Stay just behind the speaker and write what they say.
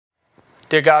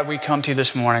Dear God, we come to you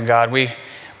this morning, God. We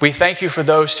thank you for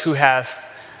those who have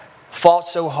fought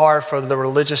so hard for the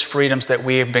religious freedoms that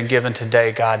we have been given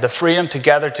today, God. The freedom to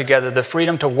gather together, the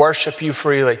freedom to worship you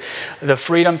freely, the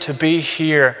freedom to be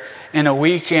here in a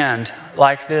weekend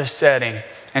like this setting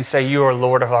and say you are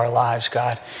Lord of our lives,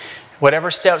 God.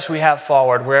 Whatever steps we have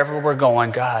forward, wherever we're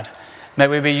going, God, may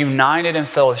we be united in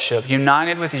fellowship,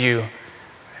 united with you,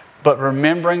 but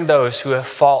remembering those who have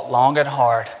fought long and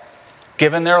hard,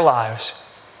 given their lives,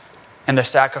 and the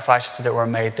sacrifices that were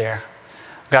made there.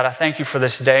 God, I thank you for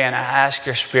this day, and I ask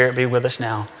your Spirit be with us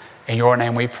now. In your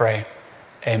name we pray.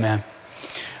 Amen.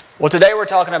 Well, today we're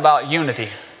talking about unity.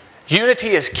 Unity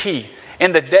is key.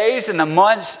 In the days and the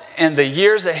months and the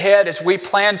years ahead, as we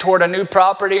plan toward a new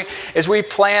property, as we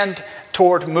plan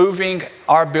toward moving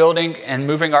our building and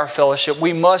moving our fellowship,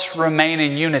 we must remain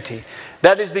in unity.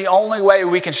 That is the only way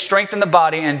we can strengthen the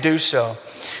body and do so.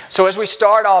 So as we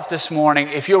start off this morning,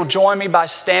 if you'll join me by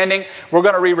standing, we're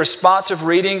going to read responsive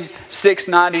reading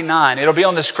 699. It'll be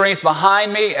on the screens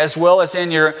behind me as well as in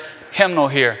your hymnal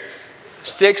here.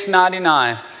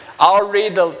 699. I'll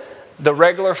read the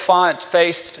regular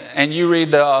font-faced and you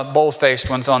read the bold-faced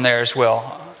ones on there as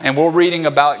well. And we're reading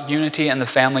about unity and the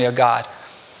family of God.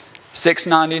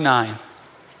 699.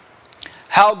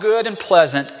 How good and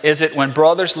pleasant is it when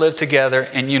brothers live together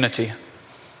in unity.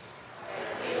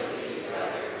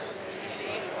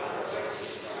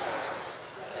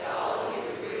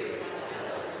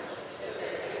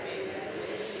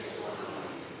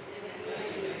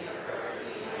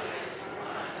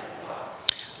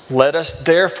 Let us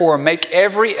therefore make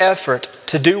every effort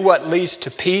to do what leads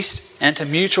to peace and to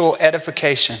mutual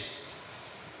edification.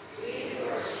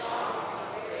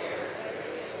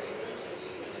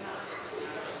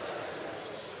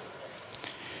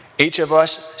 Each of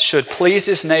us should please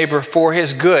his neighbor for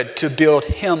his good, to build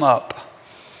him up.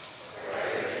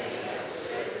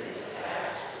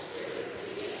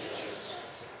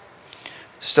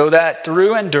 So that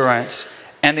through endurance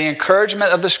and the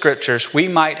encouragement of the Scriptures we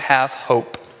might have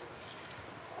hope.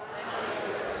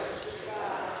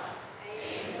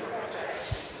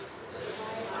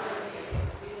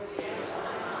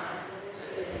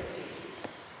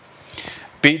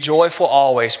 Be joyful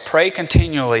always, pray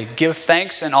continually, give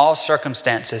thanks in all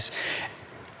circumstances,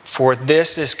 for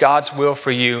this is God's will for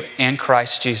you in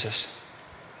Christ Jesus.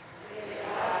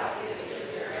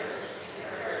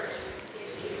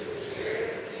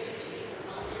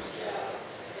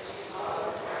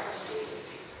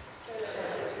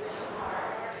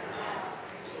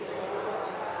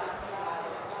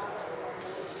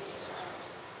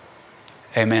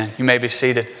 Amen. You may be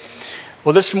seated.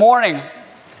 Well, this morning,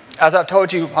 as I've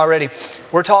told you already,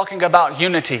 we're talking about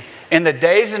unity. In the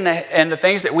days and the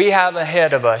things that we have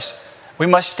ahead of us, we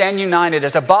must stand united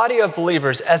as a body of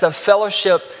believers, as a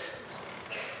fellowship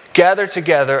gathered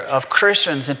together of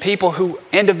Christians and people who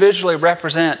individually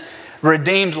represent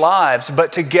redeemed lives,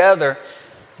 but together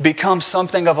become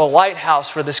something of a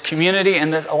lighthouse for this community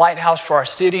and a lighthouse for our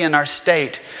city and our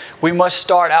state. We must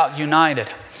start out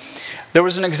united. There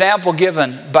was an example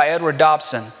given by Edward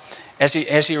Dobson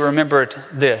as he remembered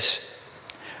this.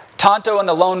 Tonto and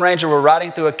the Lone Ranger were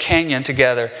riding through a canyon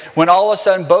together when all of a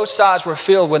sudden both sides were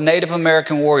filled with Native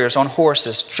American warriors on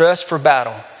horses dressed for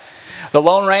battle. The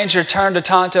Lone Ranger turned to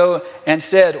Tonto and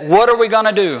said, "What are we going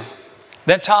to do?"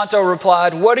 Then Tonto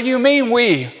replied, "What do you mean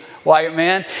we, white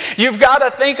man? You've got to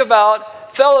think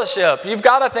about fellowship. You've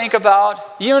got to think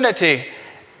about unity.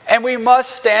 And we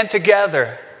must stand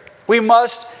together. We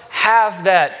must have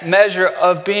that measure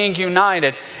of being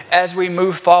united as we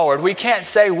move forward. We can't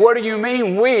say, what do you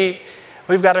mean we?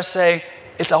 We've got to say,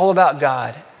 it's all about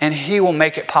God, and He will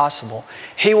make it possible.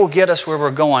 He will get us where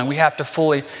we're going. We have to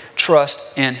fully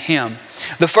trust in Him.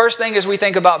 The first thing as we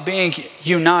think about being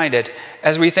united,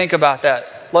 as we think about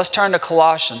that, let's turn to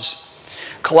Colossians.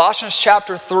 Colossians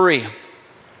chapter 3.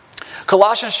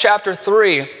 Colossians chapter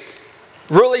 3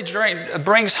 really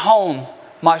brings home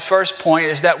my first point,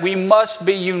 is that we must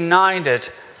be united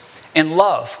in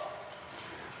love.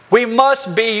 We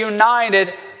must be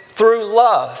united through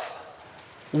love.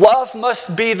 Love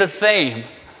must be the theme,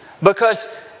 because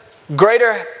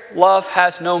greater love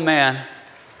has no man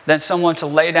than someone to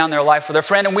lay down their life for their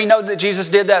friend. And we know that Jesus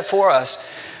did that for us.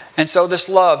 And so this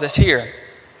love that's here,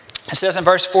 it says in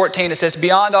verse 14, it says,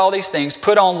 beyond all these things,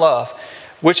 put on love,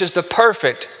 which is the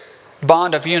perfect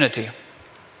bond of unity.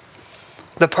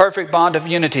 The perfect bond of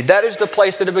unity. That is the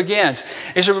place that it begins.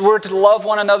 We're to love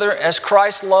one another as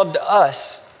Christ loved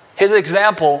us. His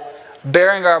example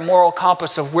bearing our moral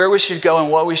compass of where we should go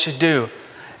and what we should do,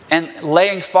 and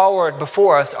laying forward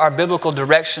before us our biblical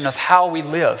direction of how we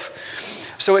live.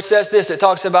 So it says this, it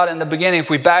talks about it in the beginning.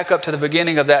 If we back up to the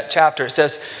beginning of that chapter, it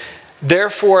says,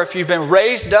 therefore, if you've been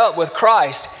raised up with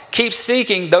Christ, keep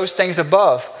seeking those things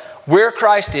above, where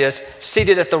Christ is,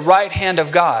 seated at the right hand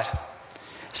of God.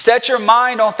 Set your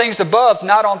mind on things above,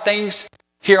 not on things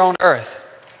here on earth.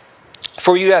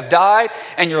 For you have died,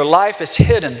 and your life is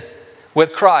hidden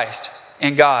with Christ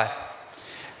in God.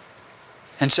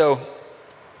 And so,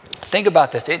 think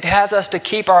about this. It has us to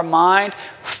keep our mind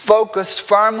focused,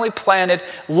 firmly planted,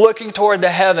 looking toward the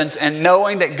heavens and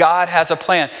knowing that God has a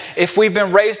plan. If we've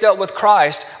been raised up with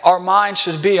Christ, our mind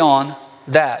should be on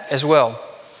that as well.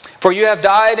 For you have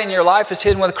died and your life is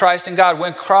hidden with Christ in God.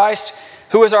 When Christ,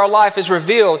 who is our life, is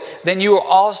revealed, then you will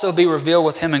also be revealed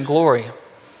with him in glory.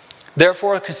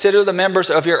 Therefore, consider the members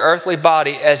of your earthly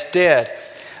body as dead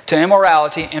to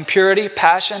immorality, impurity,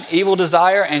 passion, evil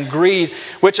desire, and greed,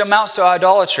 which amounts to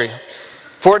idolatry.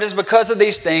 For it is because of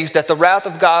these things that the wrath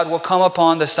of God will come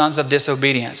upon the sons of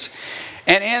disobedience.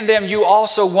 And in them you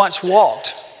also once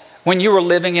walked when you were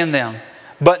living in them.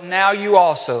 But now you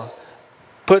also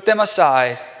put them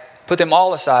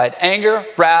all aside, anger,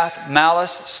 wrath,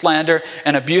 malice, slander,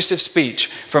 and abusive speech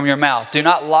from your mouth. Do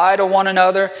not lie to one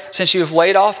another, since you have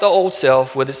laid off the old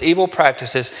self with its evil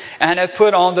practices and have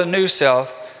put on the new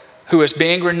self, who is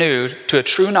being renewed to a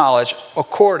true knowledge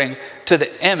according to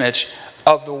the image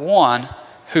of the one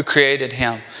who created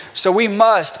him. So we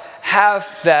must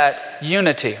have that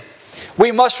unity.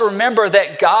 We must remember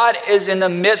that God is in the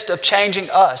midst of changing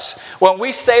us. When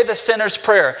we say the sinner's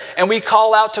prayer and we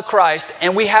call out to Christ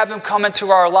and we have him come into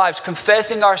our lives,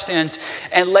 confessing our sins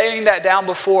and laying that down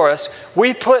before us,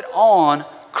 we put on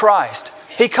Christ.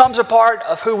 He comes a part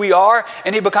of who we are,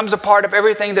 and he becomes a part of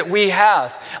everything that we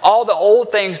have. All the old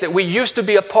things that we used to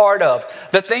be a part of,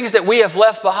 the things that we have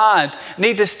left behind,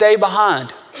 need to stay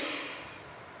behind.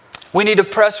 We need to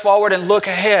press forward and look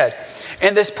ahead.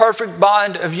 In this perfect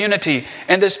bond of unity,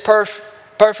 in this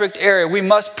perfect area, we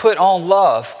must put on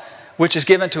love, which is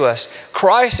given to us.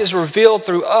 Christ is revealed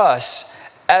through us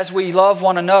as we love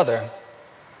one another.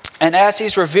 And as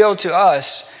he's revealed to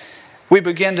us, we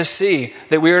begin to see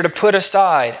that we are to put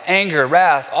aside anger,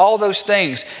 wrath, all those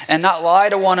things, and not lie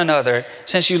to one another,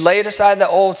 since you laid aside the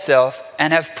old self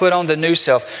and have put on the new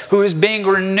self, who is being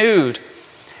renewed.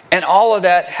 And all of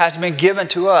that has been given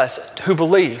to us who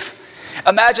believe.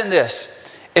 Imagine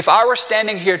this. If I were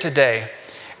standing here today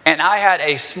and I had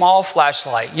a small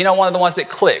flashlight, you know, one of the ones that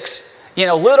clicks, you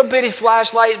know, little bitty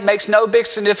flashlight, makes no big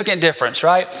significant difference,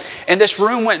 right? And this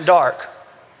room went dark.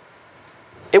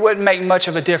 It wouldn't make much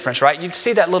of a difference, right? You'd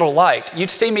see that little light. You'd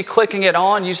see me clicking it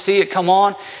on. You'd see it come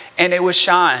on, and it would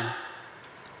shine.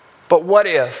 But what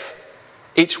if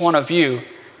each one of you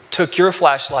took your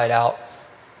flashlight out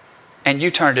and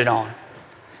you turned it on?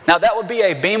 Now, that would be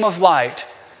a beam of light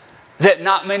that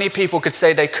not many people could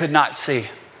say they could not see.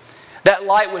 That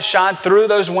light would shine through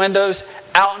those windows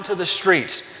out into the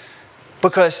streets,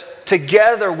 because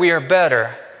together we are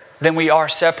better than we are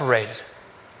separated.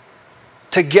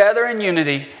 Together in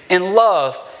unity, in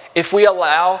love, if we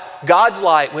allow God's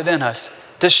light within us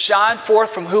to shine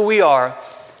forth from who we are,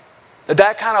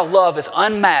 that kind of love is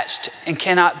unmatched and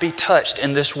cannot be touched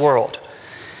in this world.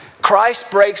 Christ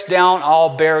breaks down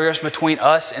all barriers between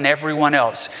us and everyone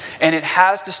else. And it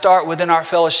has to start within our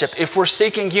fellowship. If we're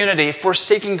seeking unity, if we're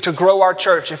seeking to grow our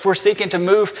church, if we're seeking to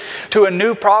move to a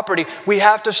new property, we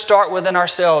have to start within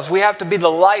ourselves. We have to be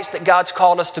the lights that God's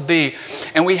called us to be.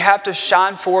 And we have to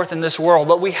shine forth in this world.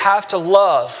 But we have to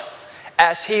love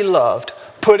as he loved,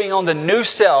 putting on the new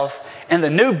self and the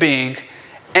new being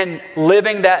and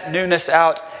living that newness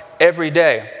out every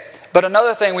day. But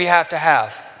another thing we have to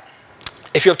have,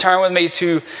 if you'll turn with me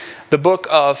to the book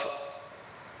of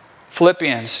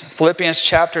Philippians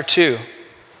chapter 2.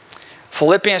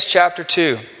 Philippians chapter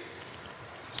 2.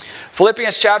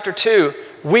 Philippians chapter 2,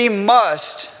 we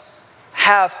must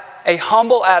have a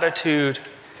humble attitude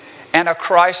and a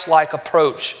Christ-like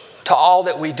approach to all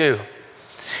that we do.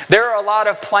 There are a lot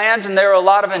of plans and there are a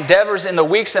lot of endeavors in the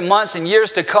weeks and months and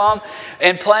years to come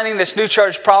in planning this new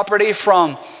church property,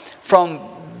 from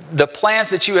the plans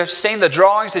that you have seen, the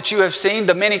drawings that you have seen,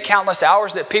 the many countless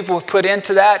hours that people have put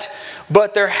into that.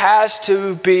 But there has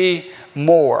to be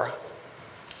more.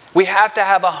 We have to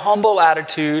have a humble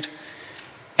attitude,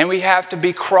 and we have to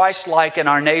be Christ-like in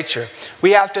our nature.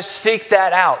 We have to seek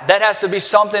that out. That has to be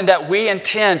something that we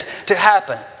intend to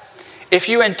happen. If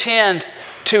you intend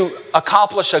to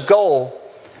accomplish a goal,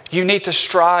 you need to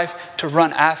strive to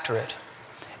run after it.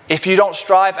 If you don't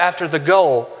strive after the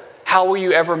goal, how will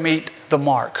you ever meet the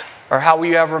mark? Or how will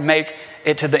you ever make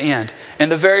it to the end? In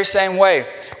the very same way,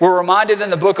 we're reminded in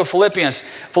the book of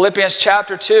Philippians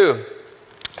chapter 2,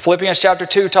 Philippians chapter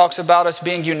 2 talks about us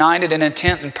being united in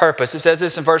intent and purpose. It says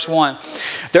this in verse 1.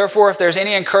 Therefore, if there's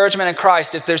any encouragement in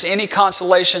Christ, if there's any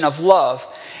consolation of love,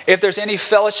 if there's any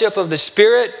fellowship of the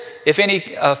Spirit, if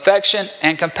any affection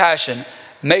and compassion,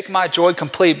 make my joy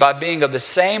complete by being of the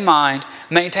same mind,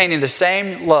 maintaining the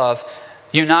same love,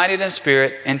 united in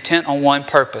spirit, intent on one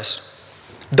purpose.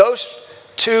 Those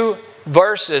two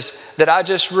verses that I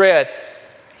just read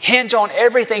hinge on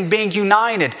everything being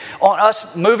united, on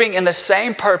us moving in the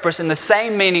same purpose, in the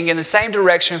same meaning, in the same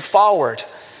direction forward.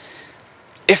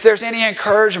 If there's any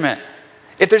encouragement,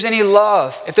 if there's any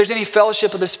love, if there's any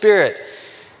fellowship of the Spirit,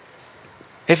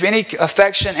 if any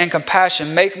affection and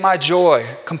compassion, make my joy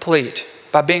complete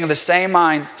by being of the same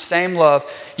mind, same love,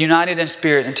 united in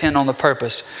spirit, intent on the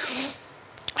purpose.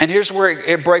 And here's where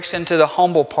it breaks into the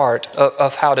humble part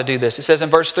of how to do this. It says in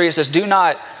verse 3, it says, do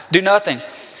nothing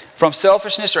from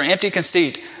selfishness or empty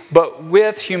conceit, but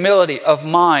with humility of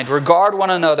mind, regard one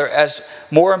another as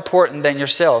more important than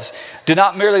yourselves. Do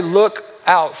not merely look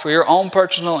out for your own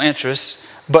personal interests,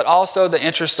 but also the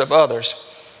interests of others.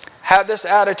 Have this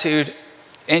attitude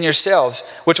in yourselves,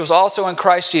 which was also in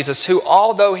Christ Jesus, who,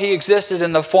 although he existed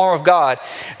in the form of God,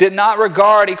 did not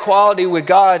regard equality with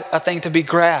God a thing to be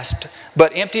grasped,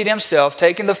 but emptied himself,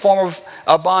 taking the form of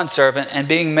a bondservant and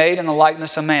being made in the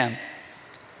likeness of man.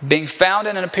 Being found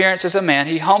in an appearance as a man,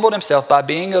 he humbled himself by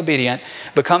being obedient,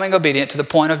 becoming obedient to the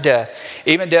point of death,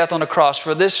 even death on the cross.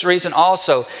 For this reason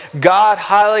also, God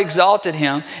highly exalted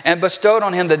him and bestowed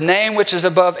on him the name which is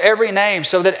above every name,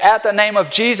 so that at the name of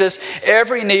Jesus,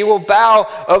 every knee will bow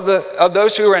of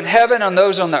those who are in heaven and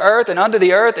those on the earth and under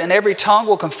the earth, and every tongue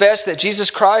will confess that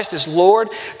Jesus Christ is Lord,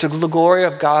 to the glory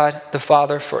of God the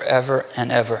Father forever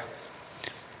and ever.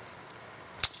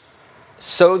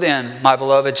 So then, my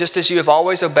beloved, just as you have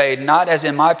always obeyed, not as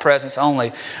in my presence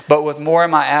only, but with more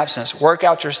in my absence, work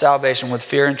out your salvation with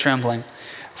fear and trembling.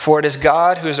 For it is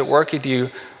God who is at work with you,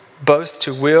 both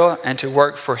to will and to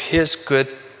work for his good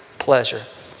pleasure.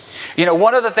 You know,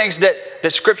 one of the things that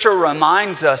Scripture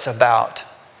reminds us about,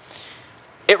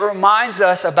 it reminds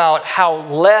us about how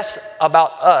less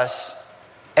about us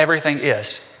everything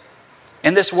is.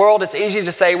 In this world, it's easy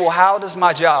to say, well, how does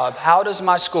my job, how does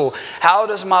my school, how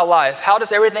does my life, how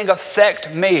does everything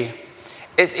affect me?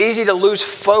 It's easy to lose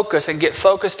focus and get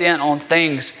focused in on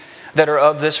things that are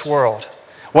of this world,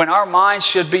 when our minds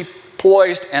should be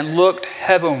poised and looked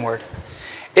heavenward.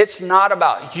 It's not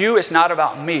about you, it's not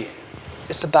about me.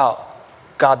 It's about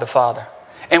God the Father.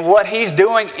 And what he's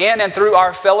doing in and through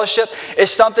our fellowship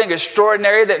is something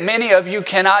extraordinary that many of you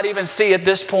cannot even see at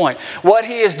this point. What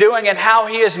he is doing and how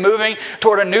he is moving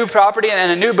toward a new property and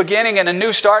a new beginning and a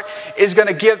new start is going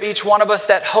to give each one of us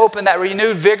that hope and that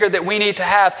renewed vigor that we need to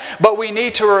have. But we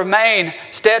need to remain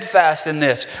steadfast in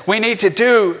this. We need to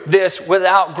do this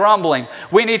without grumbling.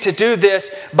 We need to do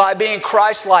this by being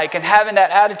Christ-like and having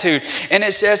that attitude. And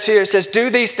it says here, it says, do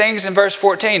these things in verse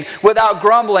 14 without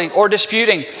grumbling or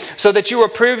disputing, so that you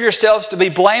will prove yourselves to be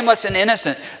blameless and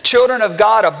innocent, children of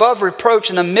God above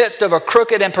reproach in the midst of a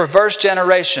crooked and perverse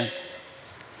generation.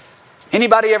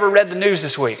 Anybody ever read the news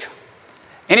this week?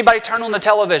 Anybody turned on the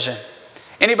television?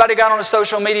 Anybody got on a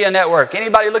social media network?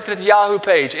 Anybody looked at the Yahoo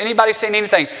page? Anybody seen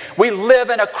anything? We live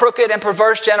in a crooked and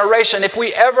perverse generation. If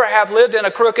we ever have lived in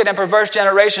a crooked and perverse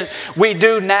generation, we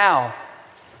do now.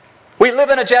 We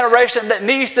live in a generation that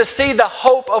needs to see the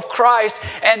hope of Christ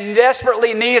and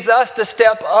desperately needs us to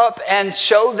step up and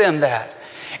show them that.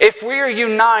 If we are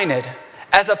united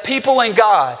as a people in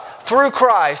God, through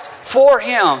Christ, for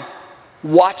him,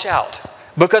 watch out.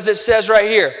 Because it says right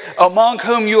here, among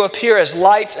whom you appear as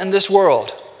lights in this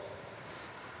world.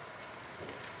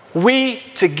 We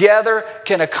together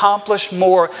can accomplish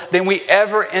more than we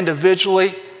ever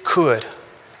individually could.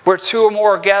 Where two or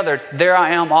more are gathered, there I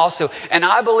am also. And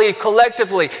I believe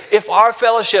collectively, if our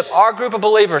fellowship, our group of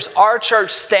believers, our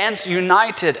church stands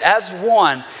united as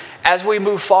one as we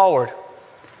move forward,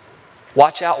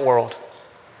 watch out, world.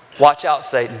 Watch out,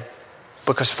 Satan.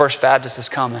 Because First Baptist is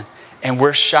coming. And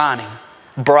we're shining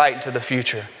bright into the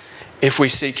future if we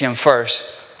seek him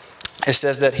first. It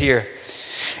says that here.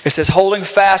 It says, holding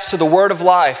fast to the word of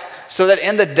life, so that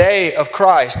in the day of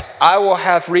Christ I will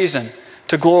have reason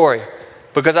to glory.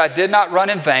 Because I did not run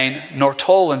in vain, nor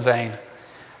toil in vain.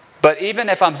 But even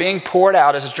if I'm being poured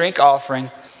out as a drink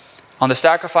offering on the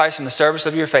sacrifice and the service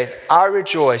of your faith, I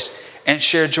rejoice and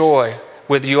share joy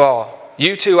with you all.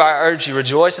 You too, I urge you,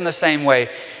 rejoice in the same way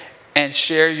and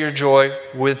share your joy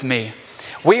with me.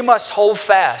 We must hold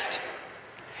fast.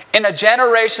 In a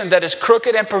generation that is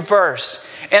crooked and perverse,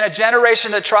 in a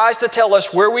generation that tries to tell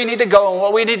us where we need to go and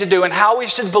what we need to do and how we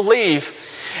should believe,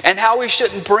 and how we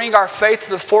shouldn't bring our faith to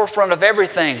the forefront of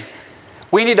everything,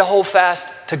 We need to hold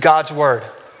fast to God's Word.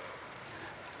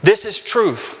 This is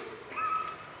truth.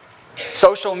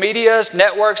 Social medias,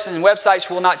 networks, and websites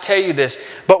will not tell you this,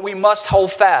 but we must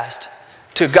hold fast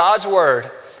to God's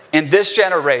Word in this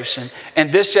generation,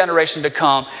 and this generation to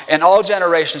come, and all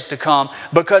generations to come,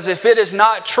 because if it is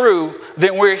not true,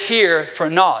 then we're here for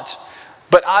naught.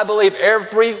 But I believe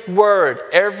every word,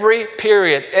 every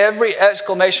period, every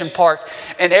exclamation mark,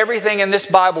 and everything in this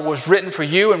Bible was written for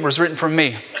you and was written for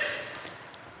me.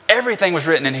 Everything was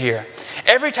written in here.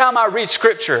 Every time I read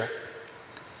Scripture,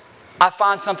 I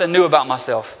find something new about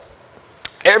myself.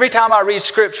 Every time I read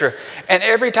Scripture, and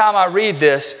every time I read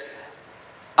this,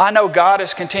 I know God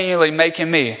is continually making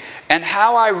me. And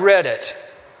how I read it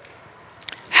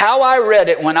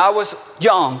when I was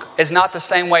young is not the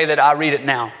same way that I read it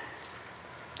now.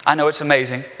 I know it's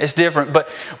amazing. It's different. But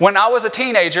when I was a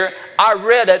teenager, I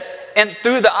read it and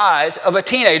through the eyes of a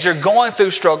teenager going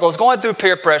through struggles, going through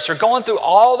peer pressure, going through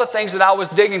all the things that I was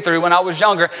digging through when I was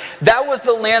younger. That was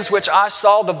the lens which I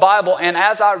saw the Bible. And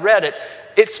as I read it,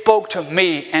 it spoke to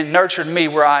me and nurtured me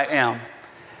where I am.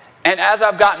 And as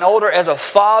I've gotten older, as a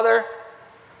father,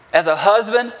 as a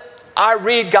husband, I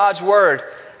read God's Word.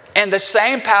 And the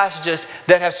same passages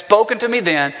that have spoken to me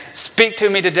then speak to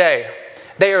me today.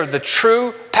 They are the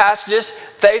true passages,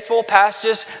 faithful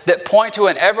passages that point to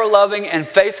an ever-loving and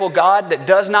faithful God that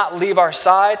does not leave our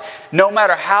side no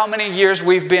matter how many years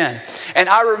we've been. And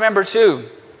I remember too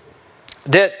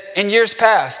that in years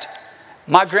past,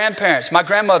 my grandparents, my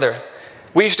grandmother,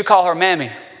 we used to call her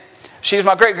Mammy. She was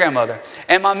my great-grandmother.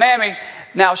 And my Mammy,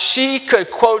 now she could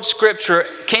quote Scripture,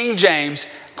 King James,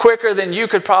 quicker than you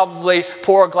could probably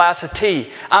pour a glass of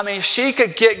tea. I mean, she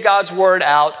could get God's Word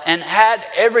out and had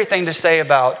everything to say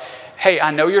about, hey, I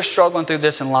know you're struggling through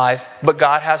this in life, but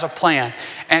God has a plan.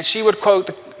 And she would quote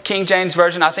the King James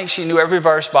Version. I think she knew every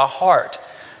verse by heart.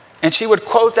 And she would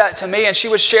quote that to me, and she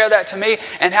would share that to me,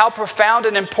 and how profound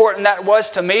and important that was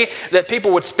to me, that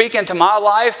people would speak into my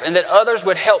life and that others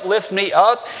would help lift me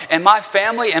up, and my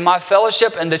family and my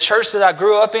fellowship and the church that I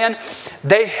grew up in,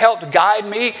 they helped guide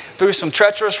me through some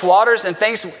treacherous waters and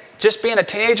things, just being a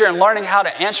teenager and learning how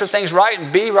to answer things right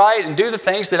and be right and do the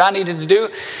things that I needed to do.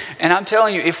 And I'm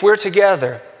telling you, if we're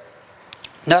together,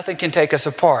 nothing can take us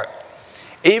apart.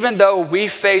 Even though we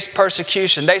face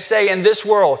persecution, they say in this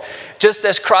world, just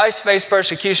as Christ faced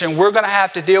persecution, we're going to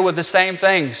have to deal with the same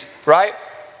things, right?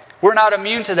 We're not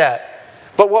immune to that.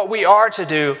 But what we are to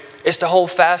do is to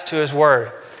hold fast to His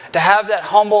Word, to have that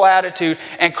humble attitude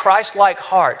and Christ-like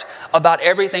heart about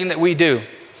everything that we do.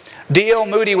 D.L.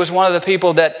 Moody was one of the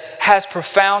people that has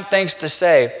profound things to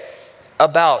say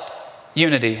about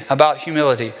unity, about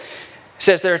humility. It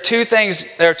says there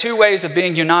are two ways of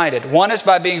being united. One is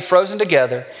by being frozen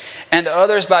together, and the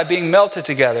other is by being melted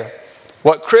together.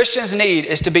 What Christians need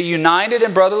is to be united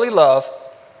in brotherly love,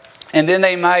 and then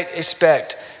they might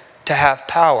expect to have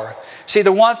power. See,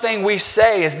 the one thing we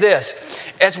say is this: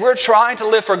 as we're trying to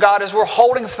live for God, as we're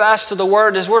holding fast to the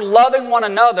Word, as we're loving one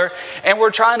another, and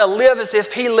we're trying to live as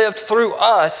if He lived through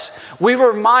us, we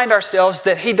remind ourselves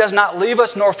that He does not leave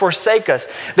us nor forsake us.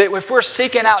 That if we're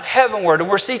seeking out heavenward and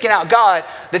we're seeking out God,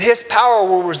 that His power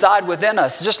will reside within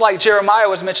us. Just like Jeremiah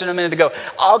was mentioned a minute ago.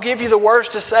 I'll give you the words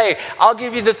to say. I'll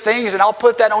give you the things, and I'll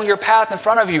put that on your path in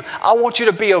front of you. I want you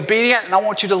to be obedient, and I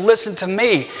want you to listen to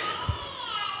me.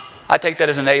 I take that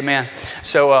as an amen.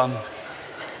 So,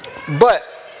 but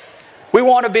we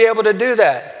want to be able to do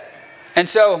that. And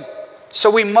so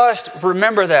we must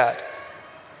remember that.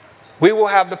 We will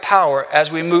have the power as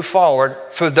we move forward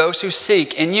for those who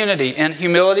seek in unity and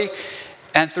humility,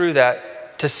 and through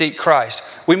that to seek Christ.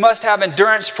 We must have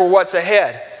endurance for what's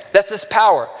ahead. That's this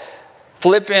power.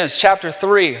 Philippians chapter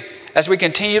 3, as we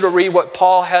continue to read what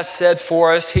Paul has said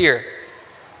for us here.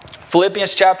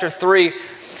 Philippians chapter 3,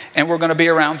 and we're going to be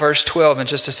around verse 12 in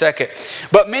just a second.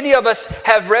 But many of us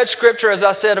have read Scripture, as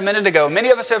I said a minute ago. Many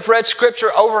of us have read Scripture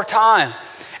over time.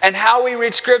 And how we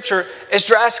read Scripture is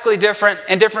drastically different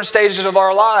in different stages of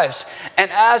our lives. And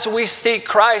as we seek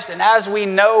Christ and as we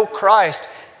know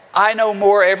Christ, I know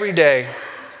more every day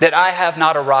that I have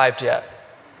not arrived yet.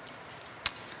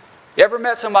 You ever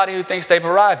met somebody who thinks they've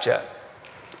arrived yet?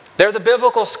 They're the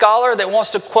biblical scholar that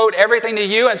wants to quote everything to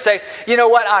you and say, you know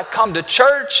what, I come to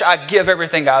church, I give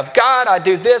everything I've got, I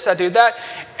do this, I do that.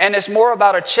 And it's more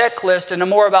about a checklist and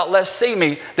more about let's see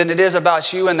me than it is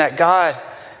about you and that God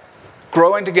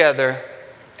growing together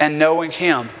and knowing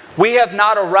Him. We have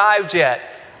not arrived yet.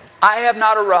 I have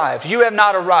not arrived. You have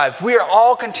not arrived. We are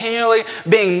all continually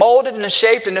being molded and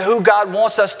shaped into who God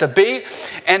wants us to be.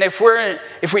 And if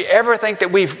we ever think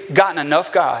that we've gotten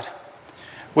enough God,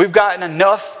 we've gotten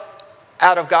enough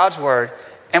out of God's Word,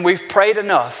 and we've prayed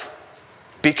enough,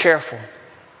 be careful.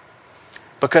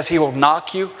 because He will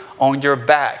knock you on your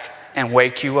back and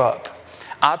wake you up.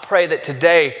 I pray that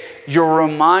today you're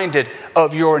reminded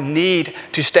of your need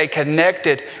to stay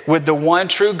connected with the one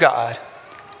true God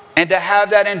and to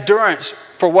have that endurance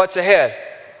for what's ahead.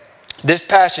 This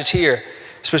passage here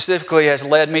specifically has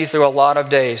led me through a lot of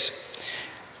days,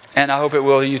 and I hope it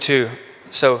will you too.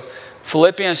 So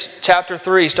Philippians chapter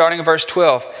 3, starting in verse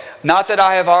 12. Not that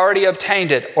I have already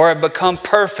obtained it or have become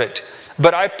perfect,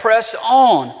 but I press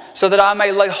on so that I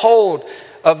may lay hold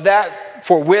of that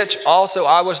for which also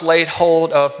I was laid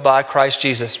hold of by Christ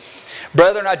Jesus.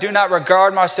 Brethren, I do not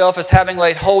regard myself as having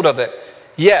laid hold of it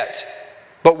yet.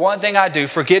 But one thing I do,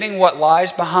 forgetting what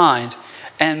lies behind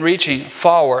and reaching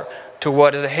forward to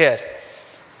what is ahead.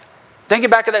 Thinking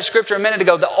back to that scripture a minute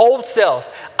ago, the old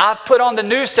self, I've put on the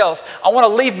new self. I want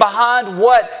to leave behind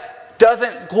what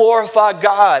doesn't glorify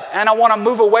God, and I want to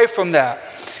move away from that.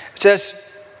 It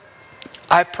says,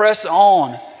 I press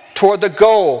on toward the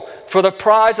goal for the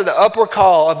prize of the upward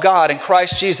call of God in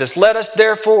Christ Jesus. Let us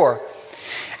therefore,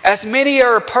 as many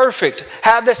are perfect,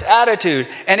 have this attitude.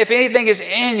 And if anything is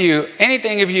in you,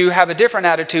 anything of you have a different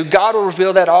attitude, God will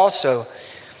reveal that also.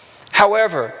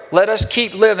 However, let us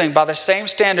keep living by the same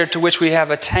standard to which we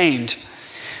have attained.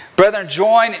 Brethren,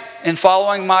 join in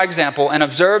following my example and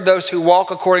observe those who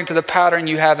walk according to the pattern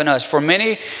you have in us. For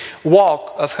many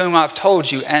walk, of whom I've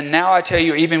told you, and now I tell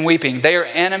you, even weeping, they are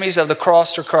enemies of the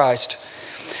cross of Christ,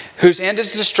 whose end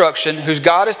is destruction, whose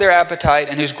God is their appetite,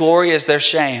 and whose glory is their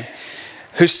shame,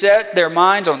 who set their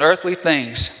minds on earthly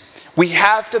things. We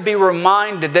have to be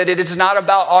reminded that it is not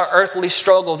about our earthly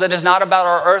struggles. It is not about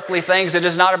our earthly things. It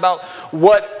is not about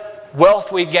what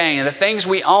wealth we gain, the things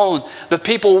we own, the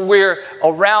people we're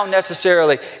around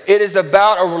necessarily. It is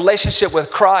about a relationship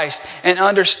with Christ and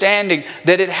understanding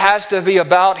that it has to be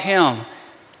about Him.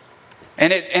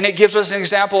 And it gives us an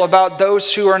example about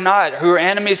those who are not, who are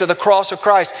enemies of the cross of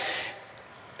Christ,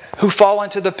 who fall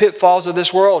into the pitfalls of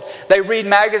this world. They read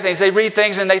magazines, they read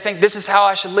things, and they think, this is how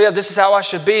I should live, this is how I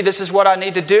should be, this is what I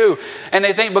need to do. And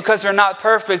they think because they're not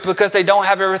perfect, because they don't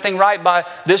have everything right by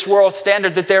this world's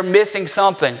standard, that they're missing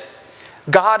something.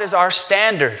 God is our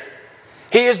standard.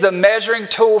 He is the measuring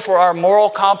tool for our moral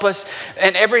compass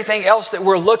and everything else that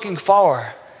we're looking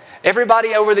for.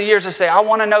 Everybody over the years will say, I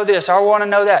want to know this, I want to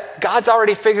know that. God's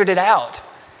already figured it out.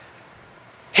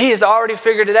 He has already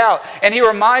figured it out. And He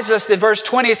reminds us in verse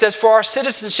 20, He says, for our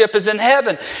citizenship is in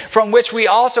heaven, from which we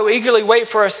also eagerly wait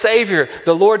for a Savior,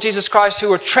 the Lord Jesus Christ, who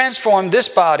will transform this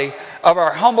body of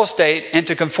our humble state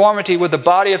into conformity with the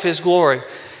body of His glory,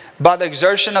 by the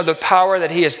exertion of the power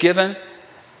that He has given,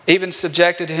 even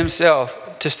subjected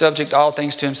Himself to subject all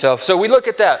things to Himself. So we look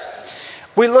at that.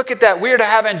 We look at that. We are to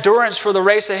have endurance for the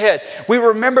race ahead. We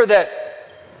remember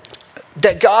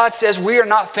that God says we are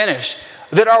not finished,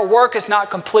 that our work is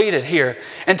not completed here.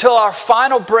 Until our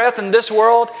final breath in this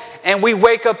world and we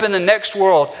wake up in the next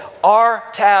world, our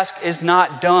task is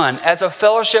not done. As a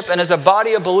fellowship and as a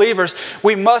body of believers,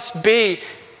 we must be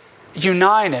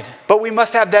united. But we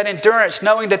must have that endurance,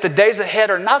 knowing that the days ahead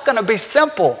are not going to be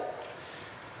simple.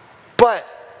 But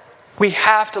we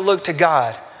have to look to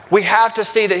God. We have to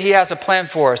see that He has a plan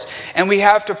for us. And we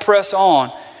have to press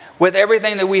on with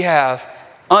everything that we have,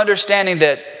 understanding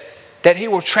that He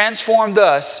will transform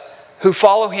us who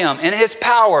follow Him in His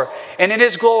power and in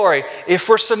His glory. If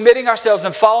we're submitting ourselves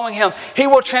and following Him, He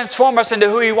will transform us into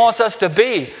who He wants us to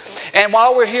be. And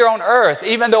while we're here on earth,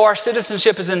 even though our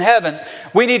citizenship is in heaven,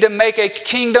 we need to make a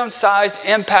kingdom-sized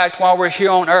impact while we're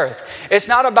here on earth. It's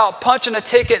not about punching a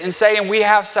ticket and saying we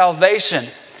have salvation.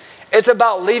 It's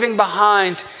about leaving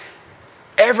behind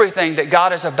everything that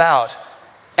God is about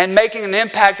and making an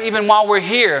impact even while we're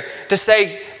here, to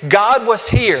say God was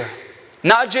here.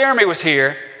 Not Jeremy was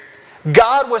here.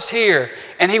 God was here,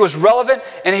 and He was relevant,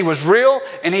 and He was real,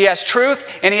 and He has truth,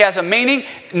 and He has a meaning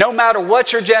no matter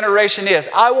what your generation is.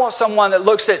 I want someone that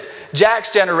looks at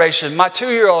Jack's generation, my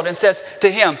 2-year-old, and says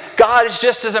to him, God is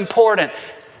just as important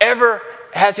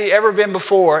has He ever been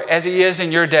before as He is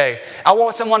in your day. I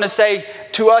want someone to say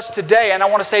to us today, and I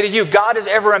want to say to you, God is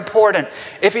ever important.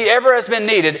 If He ever has been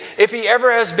needed, if He ever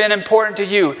has been important to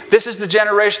you, this is the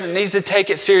generation that needs to take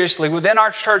it seriously. Within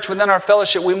our church, within our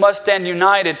fellowship, we must stand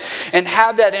united and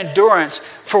have that endurance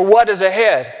for what is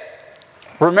ahead,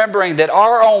 remembering that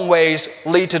our own ways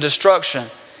lead to destruction.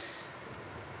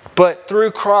 But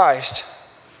through Christ,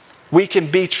 we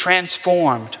can be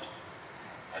transformed.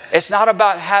 It's not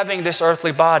about having this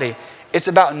earthly body. It's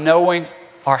about knowing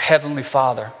our Heavenly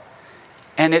Father.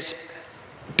 And it's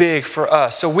big for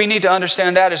us. So we need to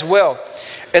understand that as well.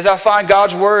 As I find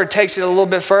God's Word takes it a little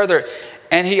bit further,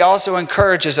 and He also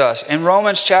encourages us. In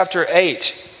Romans chapter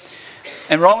 8,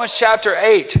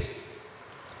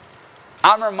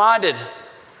 I'm reminded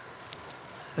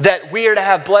that we are to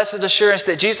have blessed assurance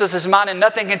that Jesus is mine and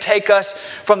nothing can take us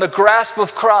from the grasp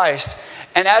of Christ.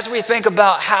 And as we think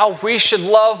about how we should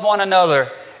love one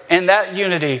another in that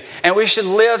unity, and we should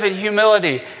live in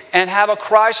humility and have a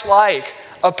Christ-like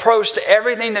approach to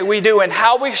everything that we do, and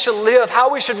how we should live,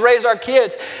 how we should raise our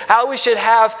kids, how we should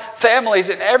have families,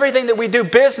 and everything that we do,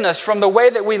 business, from the way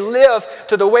that we live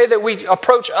to the way that we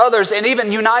approach others, and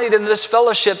even united in this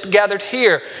fellowship gathered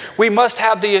here, we must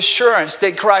have the assurance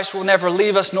that Christ will never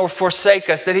leave us nor forsake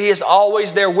us, that He is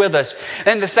always there with us.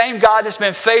 And the same God that's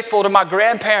been faithful to my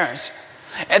grandparents,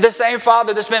 and the same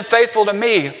Father that's been faithful to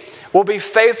me, will be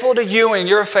faithful to you and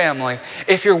your family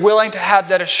if you're willing to have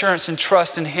that assurance and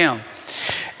trust in Him.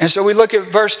 And so we look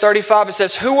at verse 35. It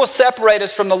says, who will separate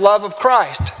us from the love of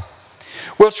Christ?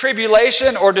 Will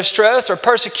tribulation or distress or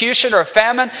persecution or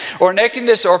famine or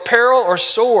nakedness or peril or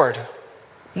sword?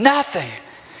 Nothing.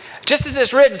 Just as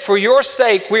it's written, for your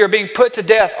sake we are being put to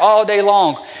death all day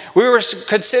long. We were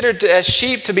considered as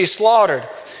sheep to be slaughtered.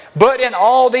 But in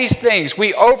all these things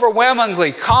we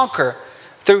overwhelmingly conquer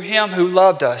through Him who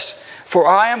loved us. For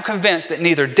I am convinced that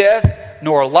neither death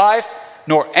nor life,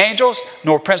 nor angels,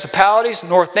 nor principalities,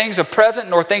 nor things of present,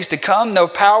 nor things to come, no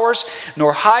powers,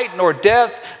 nor height, nor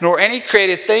depth, nor any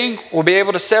created thing will be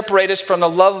able to separate us from the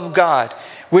love of God,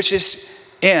 which is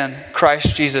in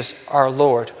Christ Jesus our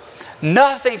Lord.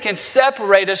 Nothing can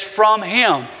separate us from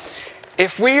Him.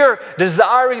 If we are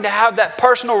desiring to have that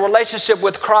personal relationship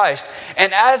with Christ,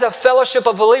 and as a fellowship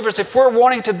of believers, if we're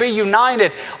wanting to be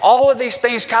united, all of these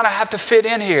things kind of have to fit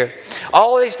in here.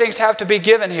 All of these things have to be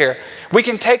given here. We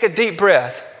can take a deep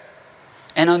breath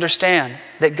and understand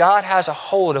that God has a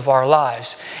hold of our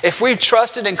lives. If we've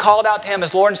trusted and called out to Him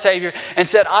as Lord and Savior and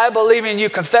said, I believe in you,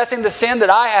 confessing the sin that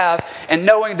I have and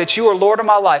knowing that you are Lord of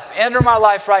my life, enter my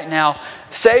life right now,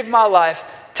 save my life,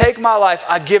 take my life,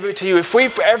 I give it to you. If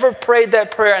we've ever prayed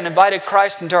that prayer and invited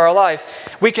Christ into our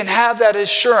life, we can have that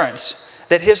assurance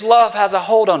that His love has a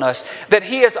hold on us, that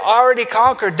He has already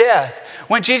conquered death.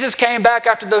 When Jesus came back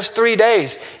after those 3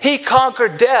 days, He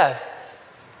conquered death.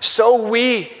 So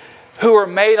we who are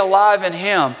made alive in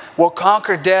Him will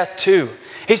conquer death too.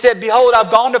 He said, behold,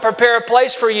 I've gone to prepare a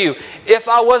place for you. If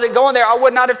I wasn't going there, I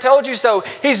would not have told you so.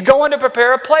 He's going to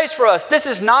prepare a place for us. This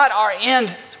is not our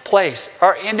end place,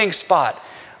 our ending spot.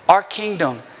 Our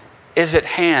kingdom is at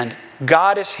hand.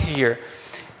 God is here.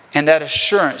 And that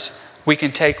assurance we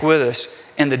can take with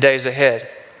us in the days ahead.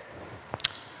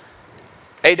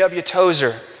 A.W.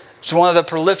 Tozer is one of the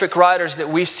prolific writers that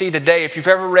we see today. If you've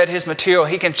ever read his material,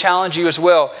 he can challenge you as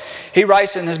well. He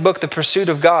writes in his book, The Pursuit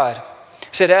of God.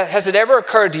 He said, has it ever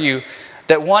occurred to you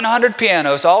that 100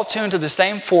 pianos all tuned to the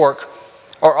same fork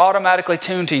are automatically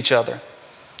tuned to each other?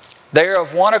 They are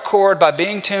of one accord by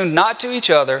being tuned not to each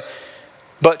other,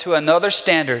 but to another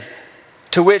standard,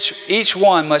 to which each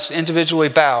one must individually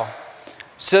bow,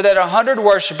 so that 100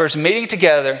 worshipers meeting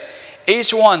together,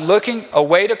 each one looking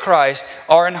away to Christ,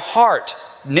 are in heart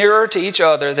nearer to each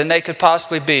other than they could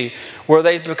possibly be, where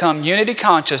they become unity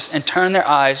conscious and turn their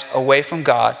eyes away from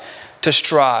God to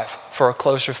strive for a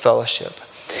closer fellowship.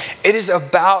 It is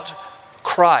about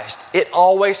Christ. It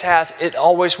always has, it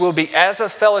always will be. As a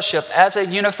fellowship, as a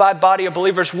unified body of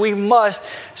believers, we must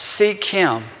seek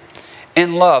Him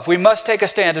in love. We must take a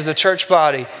stand as a church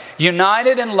body,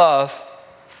 united in love,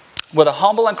 with a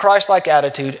humble and Christ-like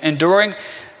attitude, enduring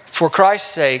for Christ's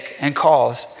sake and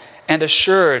cause, and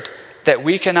assured that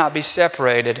we cannot be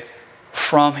separated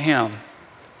from Him.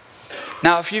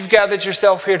 Now, if you've gathered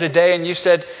yourself here today and you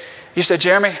said,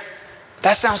 Jeremy,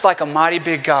 that sounds like a mighty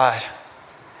big God.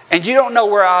 And you don't know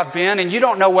where I've been, and you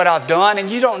don't know what I've done, and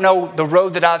you don't know the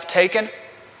road that I've taken.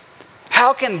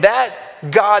 How can that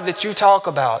God that you talk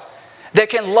about, that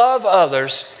can love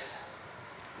others,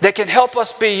 that can help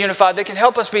us be unified, that can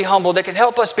help us be humble, that can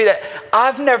help us be that.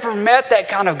 I've never met that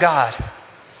kind of God.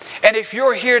 And if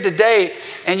you're here today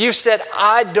and you said,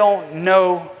 I don't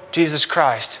know Jesus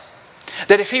Christ,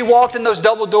 that if He walked in those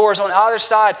double doors on either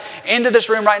side into this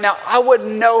room right now, I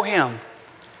wouldn't know Him.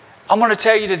 I'm going to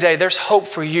tell you today, there's hope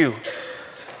for you.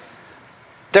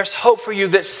 There's hope for you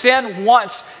that sin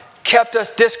once kept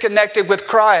us disconnected with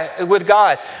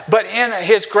God. But in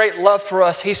His great love for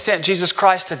us, He sent Jesus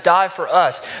Christ to die for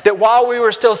us. That while we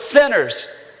were still sinners,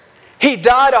 He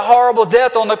died a horrible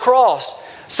death on the cross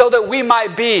so that we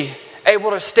might be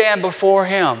able to stand before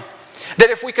Him.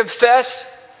 That if we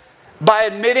confess by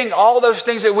admitting all those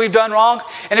things that we've done wrong,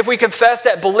 and if we confess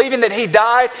that, believing that He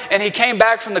died and He came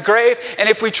back from the grave, and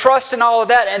if we trust in all of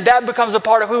that, and that becomes a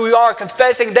part of who we are,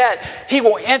 confessing that, He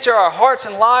will enter our hearts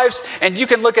and lives. And you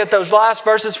can look at those last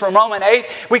verses from Romans 8.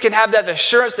 We can have that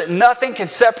assurance that nothing can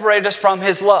separate us from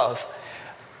His love.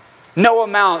 No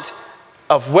amount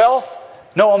of wealth,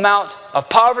 no amount of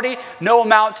poverty, no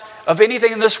amount of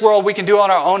anything in this world we can do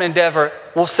on our own endeavor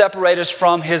will separate us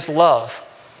from His love.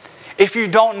 If you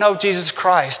don't know Jesus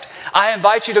Christ, I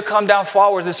invite you to come down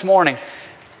forward this morning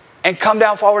and come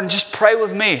down forward and just pray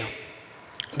with me,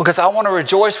 because I want to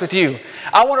rejoice with you.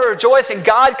 I want to rejoice in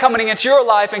God coming into your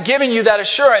life and giving you that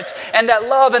assurance and that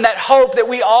love and that hope that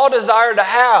we all desire to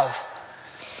have.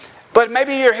 But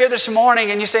maybe you're here this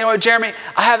morning and you say, "Oh, Jeremy,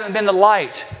 I haven't been the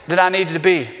light that I needed to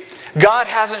be. God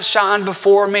hasn't shined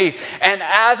before me. And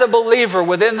as a believer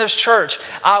within this church,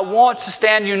 I want to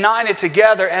stand united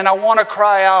together, and I want to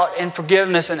cry out in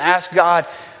forgiveness and ask God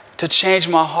to change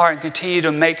my heart and continue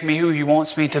to make me who He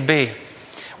wants me to be."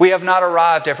 We have not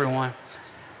arrived, everyone.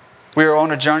 We are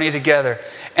on a journey together.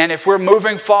 And if we're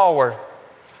moving forward,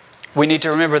 we need to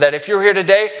remember that if you're here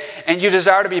today and you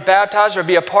desire to be baptized or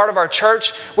be a part of our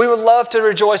church, we would love to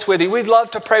rejoice with you. We'd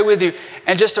love to pray with you.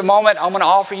 In just a moment, I'm going to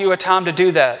offer you a time to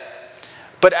do that.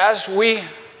 But as we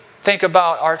think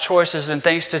about our choices and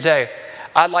things today,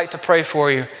 I'd like to pray for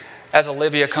you as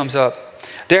Olivia comes up.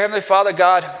 Dear Heavenly Father,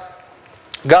 God,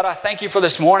 I thank you for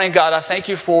this morning. God, I thank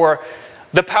you for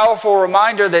the powerful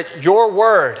reminder that your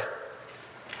word,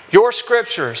 your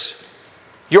scriptures,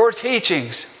 your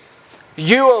teachings,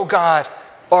 you, oh God,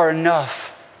 are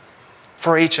enough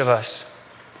for each of us.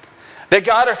 That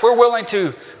God, if we're willing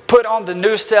to put on the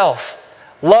new self,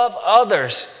 love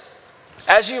others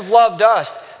as you've loved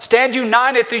us, stand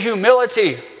united through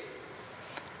humility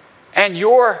and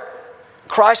your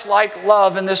Christ-like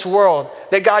love in this world,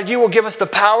 that God, you will give us the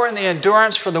power and the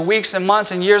endurance for the weeks and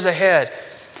months and years ahead,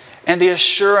 and the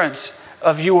assurance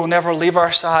of you will never leave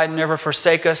our side, never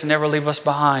forsake us, and never leave us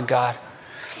behind, God.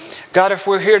 God, if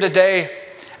we're here today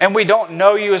and we don't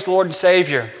know you as Lord and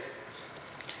Savior,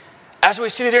 as we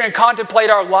sit here and contemplate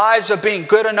our lives of being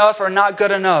good enough or not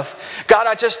good enough, God,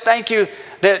 I just thank you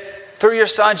that through your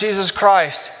Son, Jesus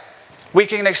Christ, we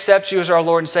can accept you as our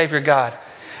Lord and Savior, God.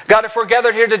 God, if we're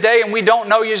gathered here today and we don't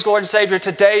know you as Lord and Savior,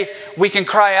 today we can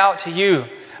cry out to you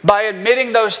by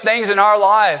admitting those things in our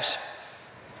lives.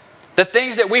 The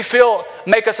things that we feel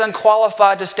make us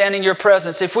unqualified to stand in your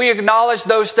presence. If we acknowledge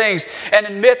those things and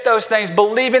admit those things,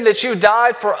 believing that you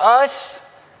died for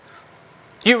us,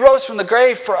 you rose from the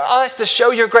grave for us to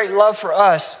show your great love for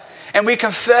us, and we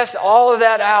confess all of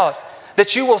that out,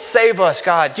 that you will save us,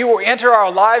 God. You will enter our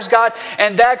lives, God,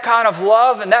 and that kind of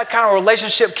love and that kind of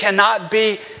relationship cannot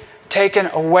be taken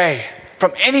away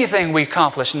from anything we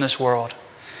accomplish in this world.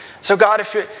 So God,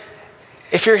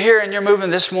 if you're here and you're moving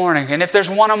this morning, and if there's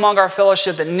one among our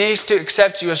fellowship that needs to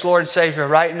accept you as Lord and Savior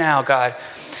right now, God,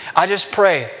 I just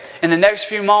pray in the next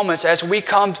few moments as we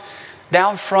come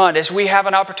down front, as we have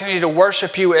an opportunity to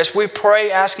worship you, as we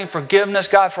pray asking forgiveness,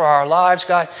 God, for our lives,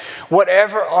 God,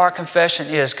 whatever our confession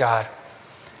is, God,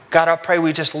 I pray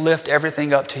we just lift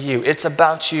everything up to you. It's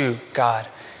about you, God.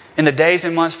 In the days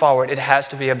and months forward, it has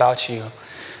to be about you.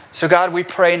 So God, we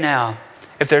pray now,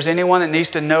 if there's anyone that needs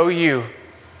to know you,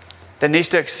 that needs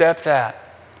to accept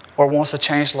that or wants to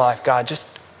change life, God,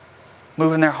 just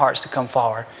move in their hearts to come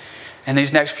forward. In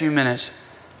these next few minutes,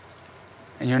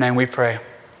 in your name we pray.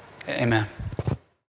 Amen.